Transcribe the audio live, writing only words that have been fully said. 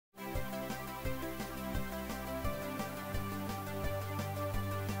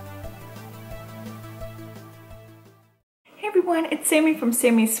everyone, it's Sammy from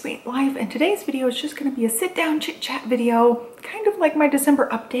Sammy's Sweet Life, and today's video is just going to be a sit-down chit-chat video, kind of like my December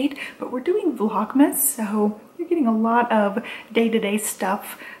update, but we're doing Vlogmas, so you're getting a lot of day-to-day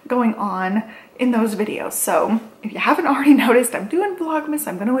stuff going on in those videos. So if you haven't already noticed, I'm doing Vlogmas.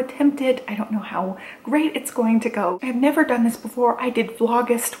 I'm going to attempt it. I don't know how great it's going to go. I've never done this before. I did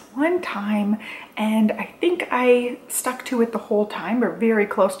Vlogust one time and I think I stuck to it the whole time, or very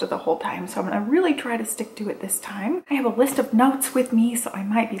close to the whole time. So I'm going to really try to stick to it this time. I have a list of notes with me, so I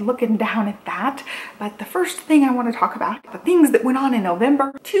might be looking down at that. But the first thing I want to talk about, the things that went on in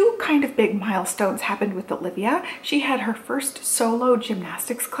November. Two kind of big milestones happened with Olivia. She had her first solo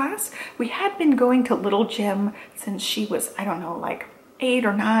gymnastics class. We had been going to Little Gym since she was, I don't know, like 8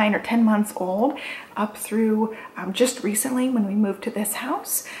 or 9 or 10 months old, up through just recently when we moved to this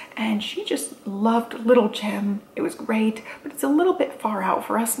house, and she just loved Little Gym. It was great, but it's a little bit far out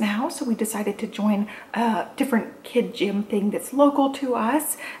for us now, so we decided to join a different kid gym thing that's local to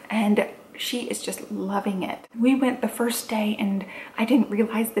us, and she is just loving it. We went the first day and I didn't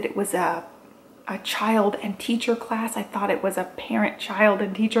realize that it was a child and teacher class. I thought it was a parent, child,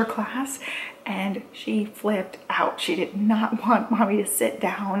 and teacher class, and she flipped out. She did not want mommy to sit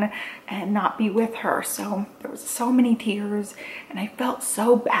down and not be with her. So there was so many tears and I felt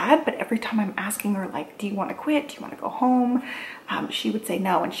so bad, but every time I'm asking her, like, do you want to quit? Do you want to go home? She would say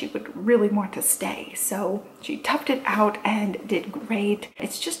no, and she would really want to stay. So she toughed it out and did great.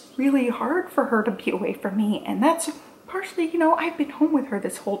 It's just really hard for her to be away from me, and that's partially, you know, I've been home with her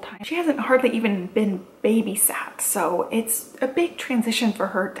this whole time. She hasn't hardly even been babysat, so it's a big transition for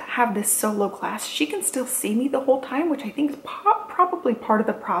her to have this solo class. She can still see me the whole time, which I think is probably part of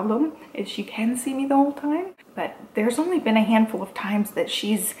the problem, is she can see me the whole time. But there's only been a handful of times that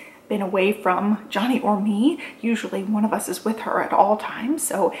she's been away from Johnny or me. Usually one of us is with her at all times,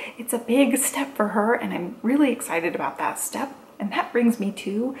 so it's a big step for her, and I'm really excited about that step. And that brings me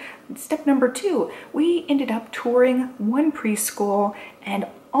to step number 2. We ended up touring one preschool and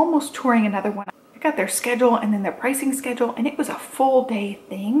almost touring another one. I got their schedule and then their pricing schedule, and it was a full day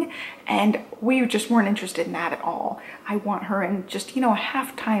thing, and we just weren't interested in that at all. I want her in just, you know, a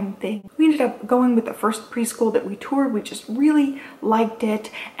half-time thing. We ended up going with the first preschool that we toured. We just really liked it,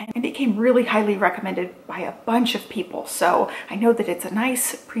 and it became really highly recommended by a bunch of people. So I know that it's a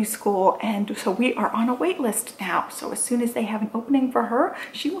nice preschool, and so we are on a wait list now. So as soon as they have an opening for her,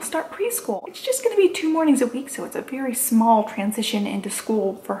 she will start preschool. It's just going to be 2 mornings a week, so it's a very small transition into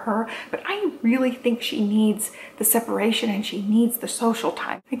school for her, but I really think she needs the separation and she needs the social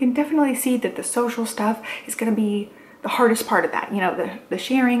time. I can definitely see that the social stuff is going to be the hardest part of that, you know, the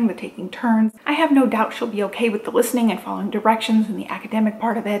sharing, the taking turns. I have no doubt she'll be okay with the listening and following directions and the academic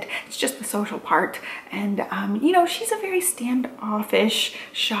part of it. It's just the social part. And, you know, she's a very standoffish,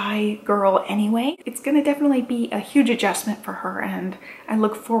 shy girl anyway. It's going to definitely be a huge adjustment for her, and I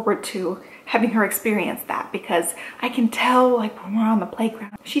look forward to having her experience that, because I can tell, like, when we're on the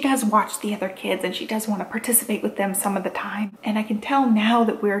playground, she does watch the other kids and she does want to participate with them some of the time. And I can tell now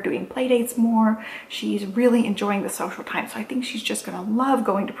that we're doing play dates more, she's really enjoying the social time. So I think she's just going to love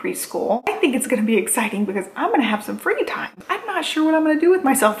going to preschool. I think it's going to be exciting because I'm going to have some free time. I'm not sure what I'm going to do with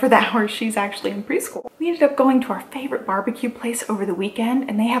myself for the hours she's actually in preschool. We ended up going to our favorite barbecue place over the weekend,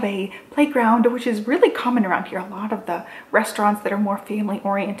 and they have a playground, which is really common around here. A lot of the restaurants that are more family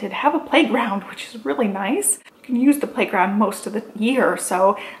oriented have a playground, which is really nice. You can use the playground most of the year,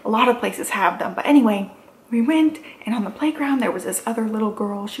 so a lot of places have them. But anyway, we went, and on the playground there was this other little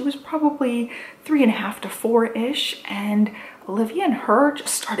girl. She was probably 3.5 to 4-ish, and Olivia and her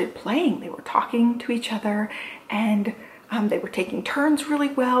just started playing. They were talking to each other, and they were taking turns really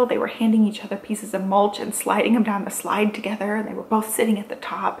well. They were handing each other pieces of mulch and sliding them down the slide together. They were both sitting at the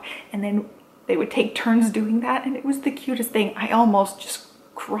top, and then they would take turns doing that, and it was the cutest thing. I almost just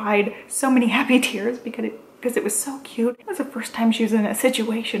cried so many happy tears because it was so cute. It was the first time she was in a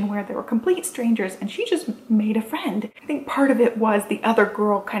situation where they were complete strangers and she just made a friend. I think part of it was the other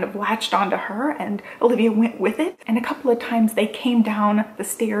girl kind of latched onto her and Olivia went with it. And a couple of times they came down the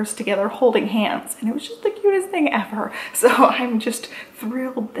stairs together holding hands, and it was just the cutest thing ever. So I'm just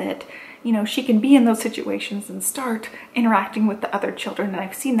thrilled that, you know, she can be in those situations and start interacting with the other children, and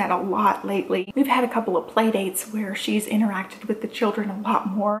I've seen that a lot lately. We've had a couple of play dates where she's interacted with the children a lot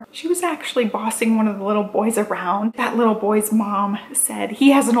more. She was actually bossing one of the little boys around. That little boy's mom said he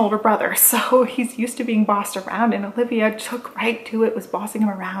has an older brother, so he's used to being bossed around, and Olivia took right to it, was bossing him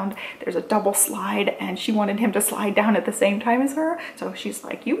around. There's a double slide, and she wanted him to slide down at the same time as her, so she's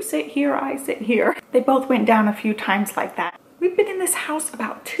like, you sit here, I sit here. They both went down a few times like that. We've been in this house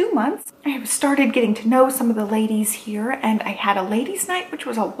about 2 months. I have started getting to know some of the ladies here, and I had a ladies' night, which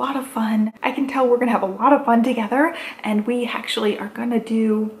was a lot of fun. I can tell we're gonna have a lot of fun together, and we actually are gonna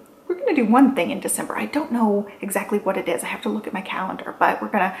do one thing in December. I don't know exactly what it is. I have to look at my calendar, but we're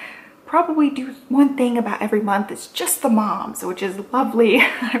gonna probably do one thing about every month. It's just the moms, which is lovely.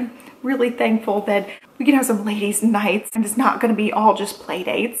 I'm really thankful that we can have some ladies' nights and it's not gonna be all just play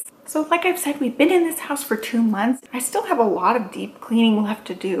dates. So like I've said, we've been in this house for 2 months. I still have a lot of deep cleaning left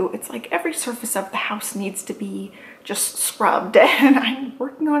to do. It's like every surface of the house needs to be just scrubbed, and I'm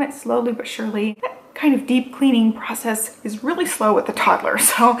working on it slowly but surely. That kind of deep cleaning process is really slow with the toddler,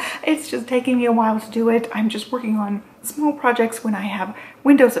 so it's just taking me a while to do it. I'm just working on small projects when I have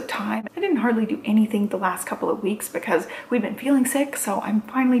windows of time. I didn't hardly do anything the last couple of weeks because we've been feeling sick, so I'm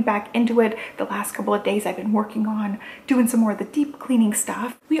finally back into it. The last couple of days I've been working on doing some more of the deep cleaning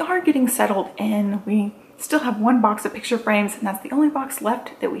stuff. We are getting settled in. We still have one box of picture frames, and that's the only box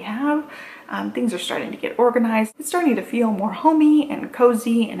left that we have. Things are starting to get organized. It's starting to feel more homey and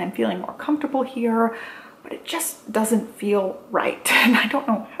cozy, and I'm feeling more comfortable here, but it just doesn't feel right. And I don't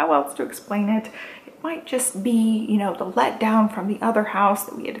know how else to explain it. It might just be, you know, the letdown from the other house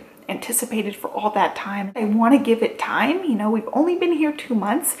that we had anticipated for all that time. I want to give it time. You know, we've only been here 2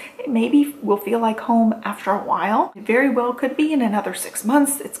 months. It maybe will feel like home after a while. It very well could be in another 6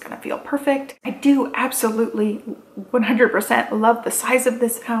 months. It's going to feel perfect. I do absolutely 100% love the size of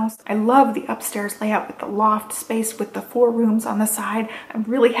this house. I love the upstairs layout with the loft space with the 4 rooms on the side. I'm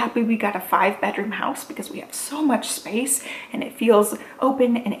really happy we got a 5-bedroom house because we have so much space and it feels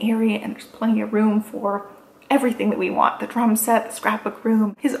open and airy, and there's plenty of room for everything that we want. The drum set, the scrapbook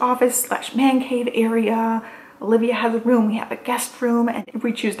room, his office / man cave area. Olivia has a room, we have a guest room, and if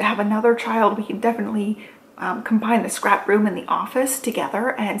we choose to have another child, we can definitely combine the scrap room and the office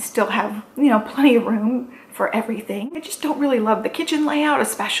together and still have, you know, plenty of room for everything. I just don't really love the kitchen layout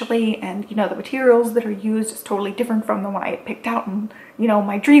especially, and you know, the materials that are used is totally different from the one I had picked out in, you know,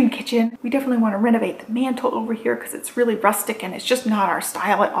 my dream kitchen. We definitely want to renovate the mantle over here because it's really rustic and it's just not our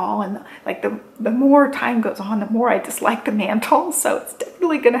style at all, and like the more time goes on, the more I dislike the mantle, so it's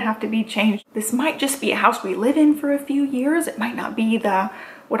definitely gonna have to be changed. This might just be a house we live in for a few years. It might not be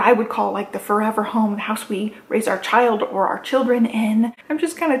what I would call like the forever home, the house we raise our child or our children in. I'm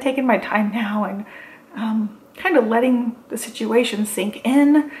just kind of taking my time now and kind of letting the situation sink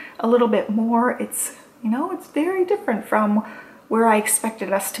in a little bit more. It's, you know, it's very different from where I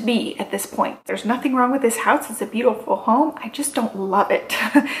expected us to be at this point. There's nothing wrong with this house. It's a beautiful home. I just don't love it.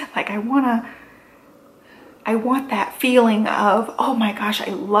 Like I want that feeling of, oh my gosh, I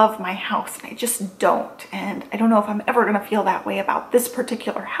love my house, and I just don't. And I don't know if I'm ever gonna feel that way about this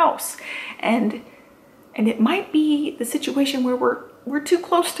particular house. And it might be the situation where we're too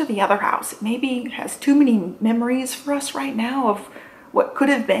close to the other house. It maybe has too many memories for us right now of what could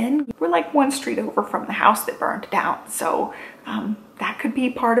have been. We're like 1 street over from the house that burned down. So that could be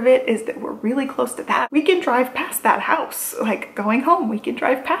part of it, is that we're really close to that. We can drive past that house, like going home, we can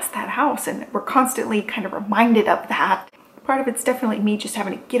drive past that house, and we're constantly kind of reminded of that. Part of it's definitely me just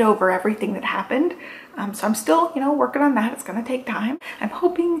having to get over everything that happened. So I'm still, you know, working on that. It's gonna take time. I'm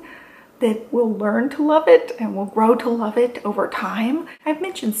hoping that we'll learn to love it and we'll grow to love it over time. I've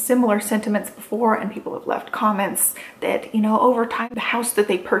mentioned similar sentiments before, and people have left comments that, you know, over time the house that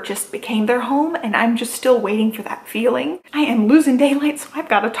they purchased became their home, and I'm just still waiting for that feeling. I am losing daylight, so I've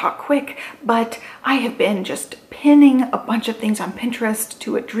got to talk quick, but I have been just pinning a bunch of things on Pinterest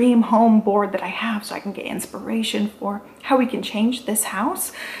to a dream home board that I have so I can get inspiration for how we can change this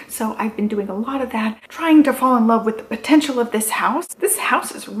house. So I've been doing a lot of that, trying to fall in love with the potential of this house. This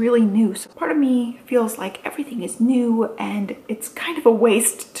house is really new, so part of me feels like everything is new and it's kind of a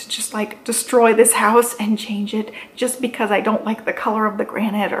waste to just like destroy this house and change it just because I don't like the color of the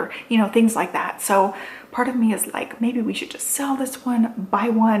granite or, you know, things like that. So part of me is like, maybe we should just sell this one, buy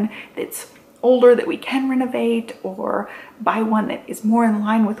one that's older that we can renovate, or buy one that is more in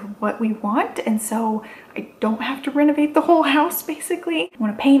line with what we want, and so I don't have to renovate the whole house basically. I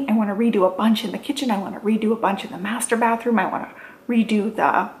want to paint, I want to redo a bunch in the kitchen, I want to redo a bunch in the master bathroom, I want to redo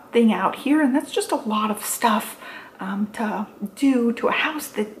the thing out here, and that's just a lot of stuff to do to a house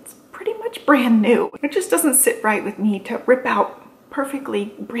that's pretty much brand new. It just doesn't sit right with me to rip out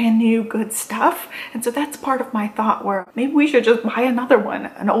perfectly brand new good stuff, and so that's part of my thought, where maybe we should just buy another one,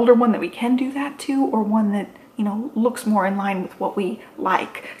 an older one that we can do that to, or one that, you know, looks more in line with what we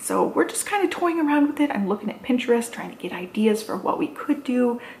like. So we're just kind of toying around with it. I'm looking at Pinterest trying to get ideas for what we could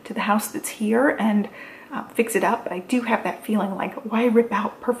do to the house that's here, and fix it up, but I do have that feeling like, why rip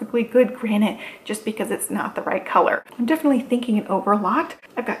out perfectly good granite just because it's not the right color? I'm definitely thinking it over a lot.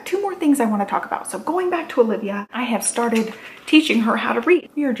 I've got 2 more things I want to talk about. So going back to Olivia, I have started teaching her how to read.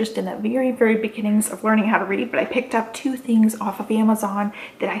 We are just in the very, very beginnings of learning how to read, but I picked up 2 things off of Amazon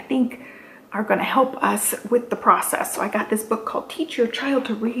that I think are going to help us with the process. So I got this book called Teach Your Child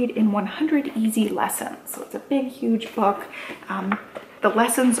to Read in 100 Easy Lessons. So it's a big, huge book. The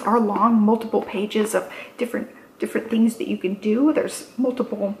lessons are long, multiple pages of different things that you can do. There's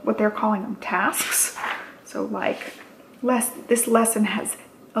multiple, what they're calling them, tasks. So like this lesson has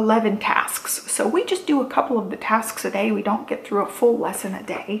 11 tasks. So we just do a couple of the tasks a day. We don't get through a full lesson a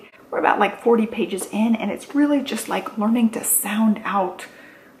day. We're about like 40 pages in, and it's really just like learning to sound out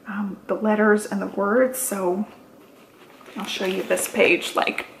the letters and the words. So I'll show you this page.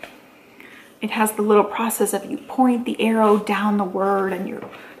 Like, it has the little process of you point the arrow down the word and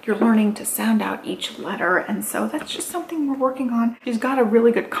you're learning to sound out each letter. And so that's just something we're working on. She's got a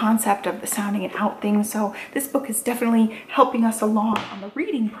really good concept of the sounding it out thing. So this book is definitely helping us along on the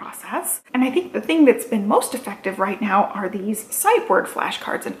reading process. And I think the thing that's been most effective right now are these sight word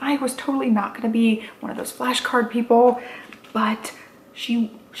flashcards. And I was totally not going to be one of those flashcard people, but she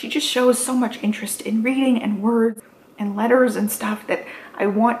just shows so much interest in reading and words and letters and stuff that I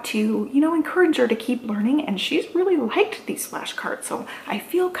want to, you know, encourage her to keep learning. And she's really liked these flashcards. So I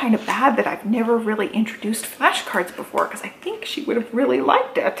feel kind of bad that I've never really introduced flashcards before, because I think she would have really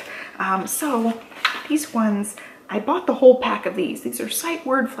liked it. So these ones, I bought the whole pack of these. These are sight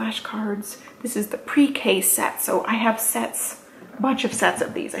word flashcards. This is the pre-K set. So I have sets, a bunch of sets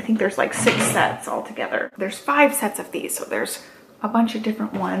of these. I think there's like 6 sets altogether. There's 5 sets of these. So there's a bunch of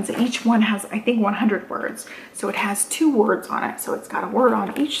different ones. Each one has, I think, 100 words. So it has 2 words on it. So it's got a word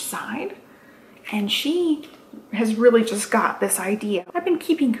on each side. And she has really just got this idea. I've been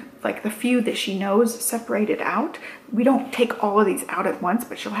keeping like the few that she knows separated out. We don't take all of these out at once,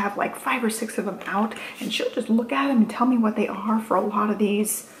 but she'll have like 5 or 6 of them out, and she'll just look at them and tell me what they are for a lot of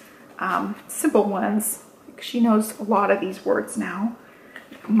these simple ones. She knows a lot of these words now.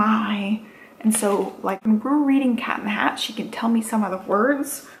 And so like when we're reading Cat in the Hat, she can tell me some of the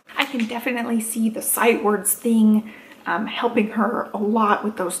words. I can definitely see the sight words thing helping her a lot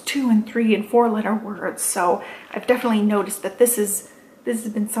with those 2 and 3 and 4 letter words. So I've definitely noticed that this has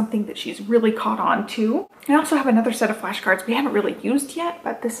been something that she's really caught on to. I also have another set of flashcards we haven't really used yet,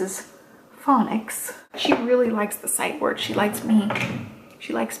 but this is phonics. She really likes the sight words. She likes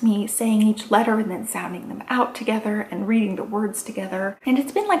me saying each letter and then sounding them out together and reading the words together. And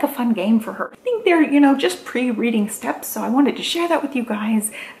it's been like a fun game for her. I think they're, you know, just pre-reading steps. So I wanted to share that with you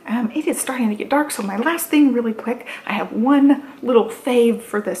guys. It is starting to get dark. So my last thing really quick, I have one little fave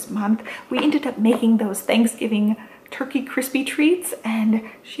for this month. We ended up making those Thanksgiving turkey crispy treats and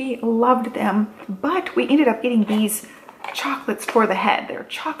she loved them. But we ended up getting these chocolates for the head. They're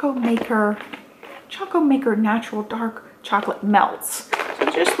Choco Maker Natural Dark Chocolate Melts. So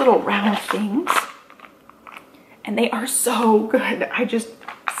they're just little round things. And they are so good. I just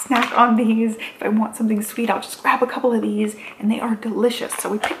snack on these. If I want something sweet, I'll just grab a couple of these, and they are delicious. So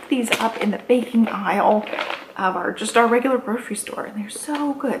we picked these up in the baking aisle of our regular grocery store, and they're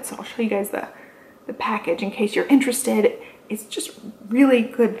so good. So I'll show you guys the package in case you're interested. It's just really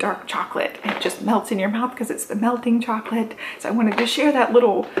good dark chocolate. It just melts in your mouth because it's the melting chocolate. So I wanted to share that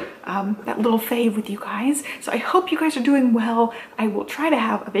little fave with you guys. So I hope you guys are doing well. I will try to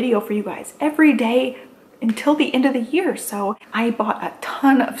have a video for you guys every day until the end of the year. So I bought a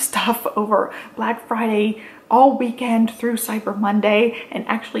ton of stuff over Black Friday, all weekend through Cyber Monday, and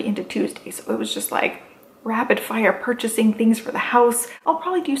actually into Tuesday. So it was just like rapid fire purchasing things for the house. I'll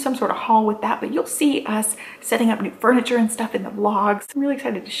probably do some sort of haul with that, but you'll see us setting up new furniture and stuff in the vlogs. I'm really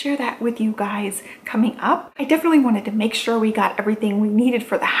excited to share that with you guys coming up. I definitely wanted to make sure we got everything we needed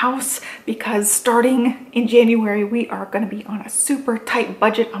for the house because starting in January, we are going to be on a super tight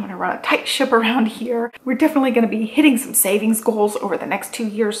budget. I'm going to run a tight ship around here. We're definitely going to be hitting some savings goals over the next 2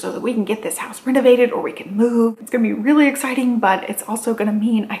 years so that we can get this house renovated or we can move. It's going to be really exciting, but it's also going to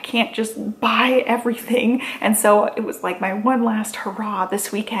mean I can't just buy everything. And so it was like my one last hurrah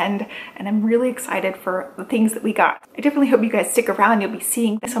this weekend, and I'm really excited for the things that we got. I definitely hope you guys stick around. You'll be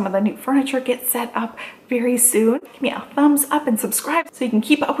seeing some of the new furniture get set up very soon. Give me a thumbs up and subscribe so you can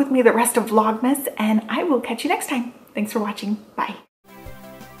keep up with me the rest of Vlogmas, and I will catch you next time. Thanks for watching. Bye.